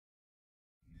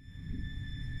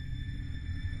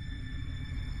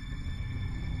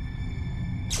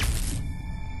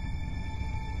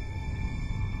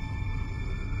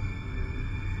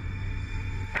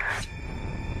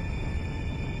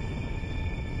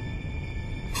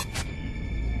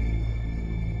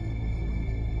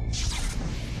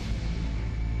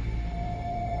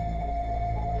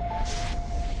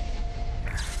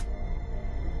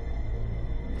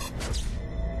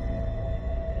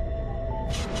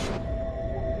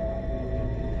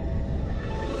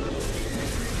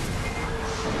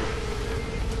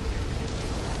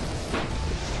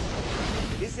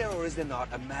or is there not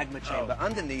a magma chamber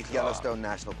underneath Yellowstone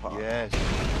National Park? Yes.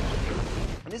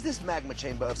 And is this magma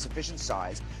chamber of sufficient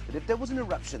size that if there was an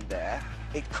eruption there,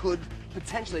 it could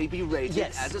potentially be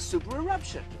rated as a super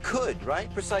eruption? Could,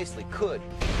 right? Precisely, could.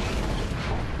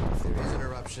 If there is an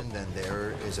eruption, then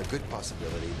there is a good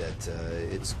possibility that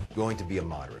it's going to be a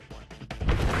moderate one.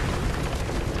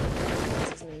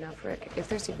 This isn't enough, Rick. If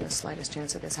there's even the slightest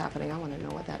chance of this happening, I want to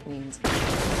know what that means.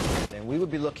 And we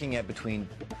would be looking at between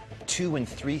 2,000 and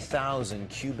 3,000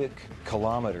 cubic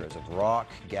kilometers of rock,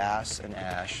 gas, and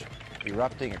ash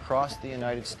erupting across the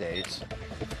United States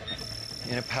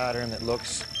in a pattern that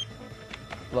looks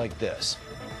like this.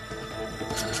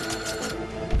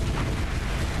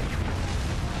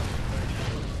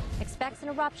 Expects an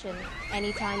eruption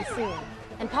anytime soon,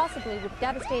 and possibly with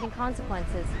devastating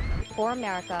consequences for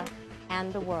America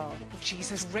and the world.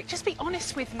 Jesus, Rick, just be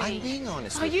honest with me. I'm being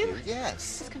honest with you, yes.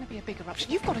 This is going to be a big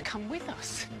eruption. You've got to come with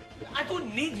us. I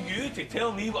don't need you to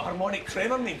tell me what harmonic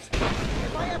tremor means.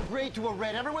 If I agree to a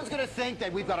raid, everyone's going to think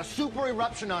that we've got a super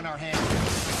eruption on our hands.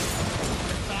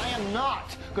 I am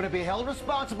not going to be held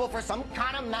responsible for some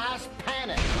kind of mass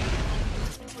panic.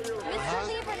 Mr.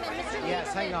 Lieberman, Mr. Yes,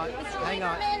 Lieberman, hang on, Mr. hang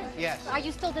on. Lieberman, Yes. Are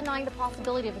you still denying the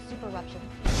possibility of a super eruption?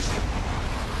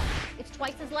 It's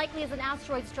twice as likely as an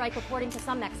asteroid strike, according to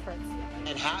some experts.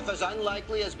 And half as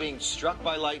unlikely as being struck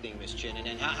by lightning, Miss Chinnan.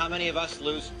 And how many of us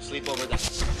lose sleep over that?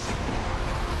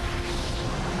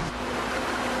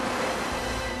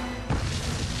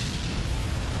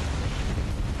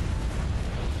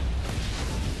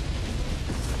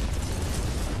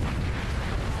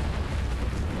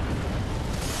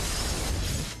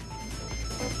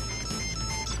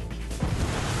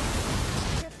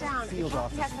 Field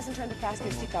office. Cat hasn't turned the fast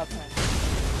and seatbelt sign.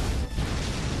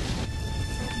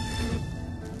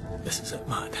 This is it,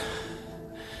 Matt.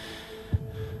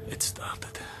 It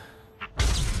started.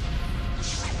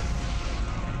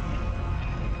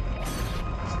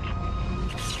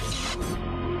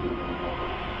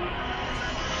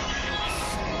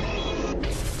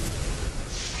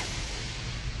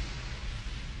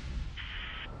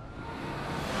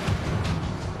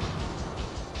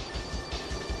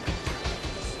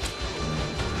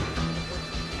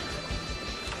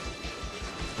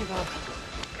 Bob.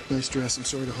 Nice dress. I'm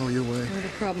sorry to haul you away. No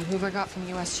problem. Who have I got from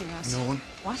USGS? No one.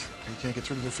 What? You can't get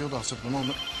through to their field office at the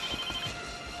moment.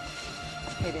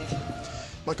 Hey, Dave.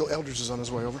 Michael Eldridge is on his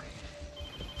way over.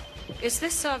 Is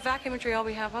this vac imagery all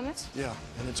we have on this? Yeah,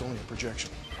 and it's only a projection.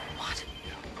 What?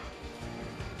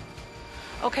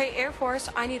 Okay, Air Force,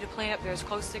 I need a plane up there as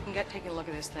close as they can get taking a look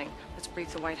at this thing. Let's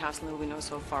brief the White House on little we know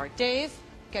so far. Dave,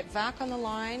 get VAC on the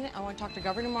line. I want to talk to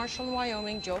Governor Marshall in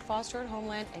Wyoming, Joe Foster at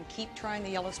Homeland, and keep trying the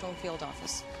Yellowstone field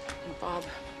office. And Bob,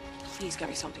 please get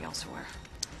me something else to wear.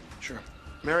 Sure.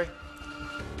 Mary?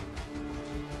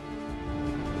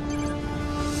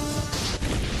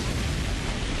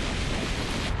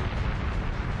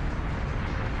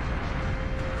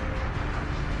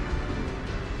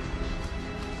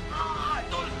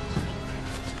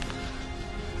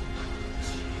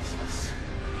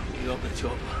 Get up the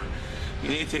chopper. You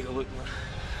need to take a look, man.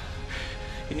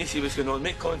 You need to see what's going on.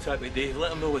 Make contact with Dave.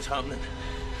 Let him know what's happening.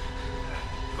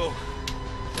 Go.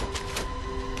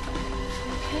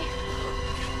 Okay.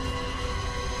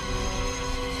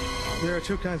 There are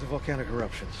two kinds of volcanic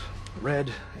eruptions,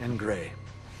 red and gray.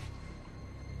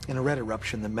 In a red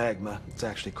eruption, the magma, it's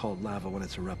actually called lava when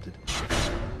it's erupted,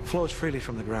 flows freely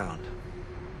from the ground.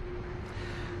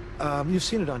 You've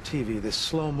seen it on TV, this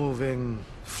slow-moving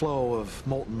flow of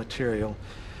molten material.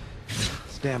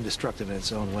 It's damn destructive in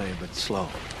its own way, but slow,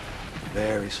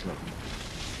 very slow.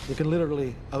 You can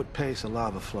literally outpace a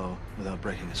lava flow without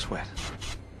breaking a sweat.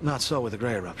 Not so with a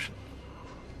gray eruption.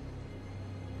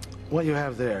 What you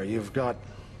have there, you've got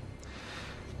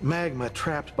magma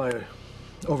trapped by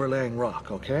overlaying rock,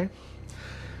 okay?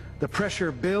 The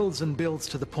pressure builds and builds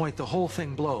to the point the whole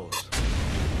thing blows.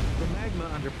 The magma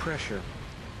under pressure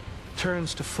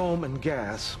turns to foam and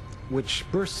gas, which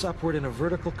bursts upward in a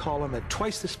vertical column at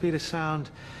twice the speed of sound,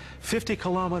 50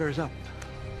 kilometers up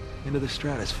into the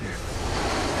stratosphere.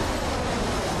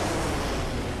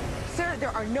 Sir, there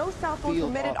are no cell phones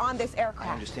permitted on this aircraft.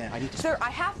 I understand. I need to... Sir, I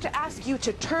have to ask you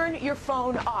to turn your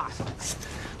phone off.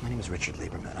 My name is Richard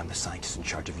Lieberman. I'm the scientist in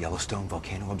charge of Yellowstone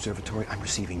Volcano Observatory. I'm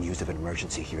receiving news of an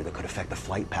emergency here that could affect the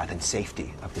flight path and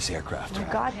safety of this aircraft. Oh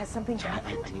my God, has something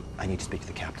happened? I need to speak to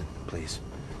the captain, please.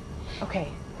 Okay.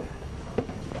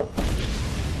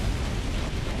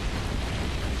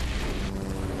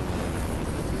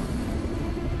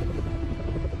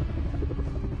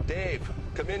 Dave,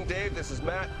 come in, Dave. This is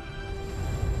Matt.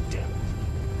 Damn it.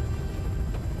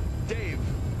 Dave,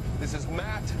 this is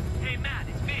Matt. Hey, Matt,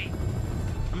 it's me.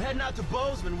 I'm heading out to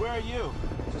Bozeman. Where are you?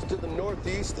 Just to the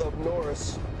northeast of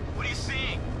Norris. What are you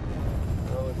seeing?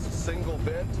 Oh, it's a single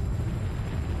vent.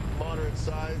 Moderate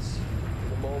size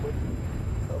for the moment.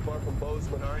 How far from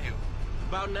Bozeman are you?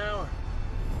 About an hour.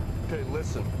 Okay,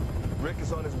 listen. Rick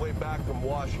is on his way back from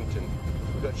Washington.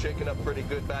 We got shaken up pretty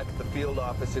good back at the field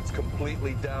office. It's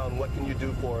completely down. What can you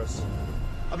do for us?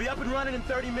 I'll be up and running in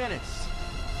 30 minutes.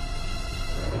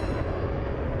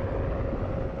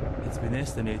 It's been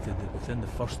estimated that within the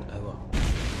first hour,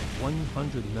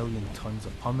 100 million tons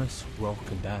of pumice, rock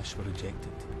and ash were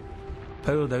ejected,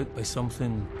 powered out by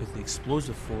something with the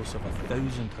explosive force of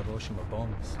 1,000 Hiroshima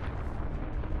bombs.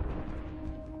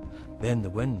 Then the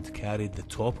wind carried the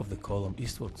top of the column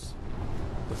eastwards.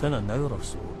 Within an hour or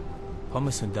so,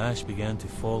 pumice and ash began to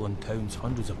fall in towns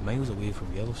hundreds of miles away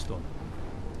from Yellowstone.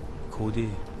 Cody,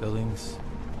 Billings,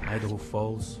 Idaho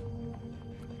Falls,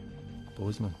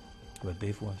 Bozeman, where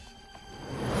Dave was.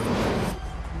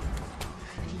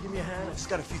 Can you give me a hand? I just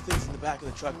got a few things in the back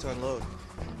of the truck to unload.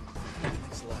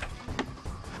 Thanks a lot.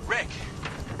 Rick!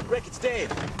 Rick, it's Dave.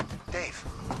 Dave,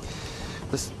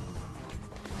 listen.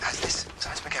 Has this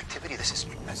seismic activity,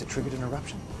 has it triggered an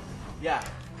eruption? Yeah.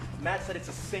 Matt said it's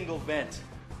a single vent.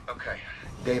 Okay.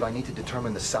 Dave, I need to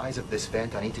determine the size of this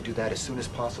vent. I need to do that as soon as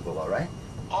possible, all right?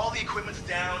 All the equipment's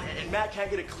down, and Matt can't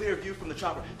get a clear view from the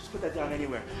chopper. Just put that down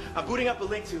anywhere. I'm booting up a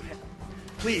link to...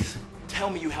 Please, tell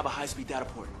me you have a high-speed data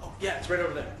port. Oh, yeah, it's right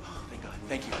over there. Oh, thank God.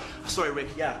 Thank you. Sorry, Rick.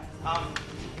 Yeah. I'll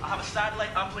have a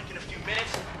satellite uplink in a few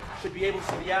minutes. Should be able to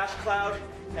see the ash cloud,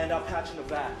 and I'll patch in the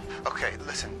back. Okay,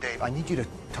 listen, Dave, I need you to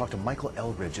talk to Michael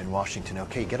Eldridge in Washington,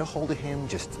 okay? Get a hold of him,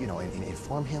 just, you know,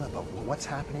 inform him about what's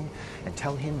happening, and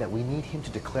tell him that we need him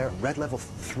to declare red level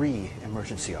 3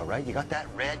 emergency, all right? You got that?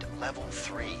 Red level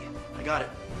 3. I got it.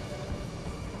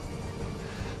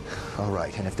 All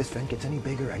right, and if this vent gets any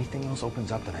bigger, anything else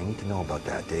opens up, then I need to know about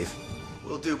that, Dave.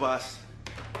 Will do, boss.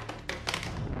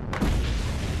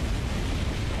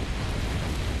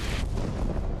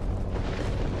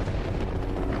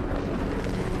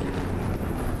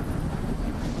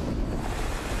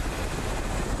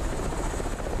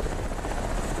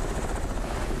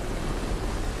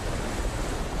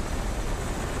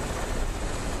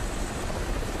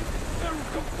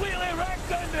 Completely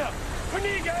wrecked in there! We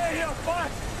need to get out of here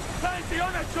fast! Fancy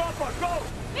on the chopper, go!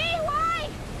 Me, why?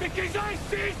 Because I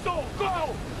say so,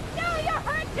 go! No, you're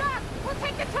hurt, Doc! We'll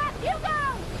take the truck, you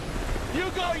go!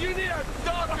 You go, you need a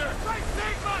doctor! Right,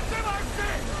 Sigma, Sigma,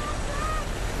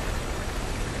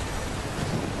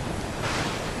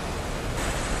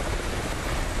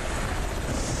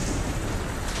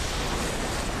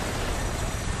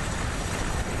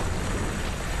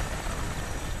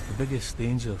 The biggest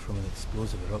danger from an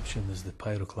explosive eruption is the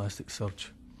pyroclastic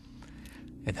surge.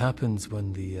 It happens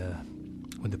when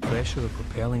the pressure of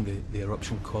propelling the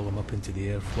eruption column up into the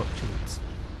air fluctuates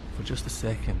for just a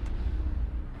second,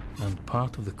 and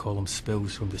part of the column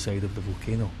spills from the side of the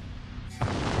volcano.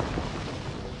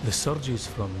 The surges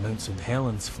from Mount St.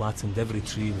 Helens flattened every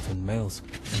tree within miles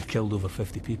and killed over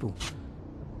 50 people.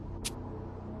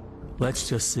 Let's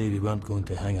just say we weren't going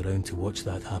to hang around to watch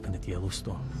that happen at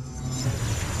Yellowstone.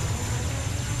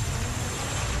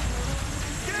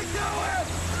 Get going!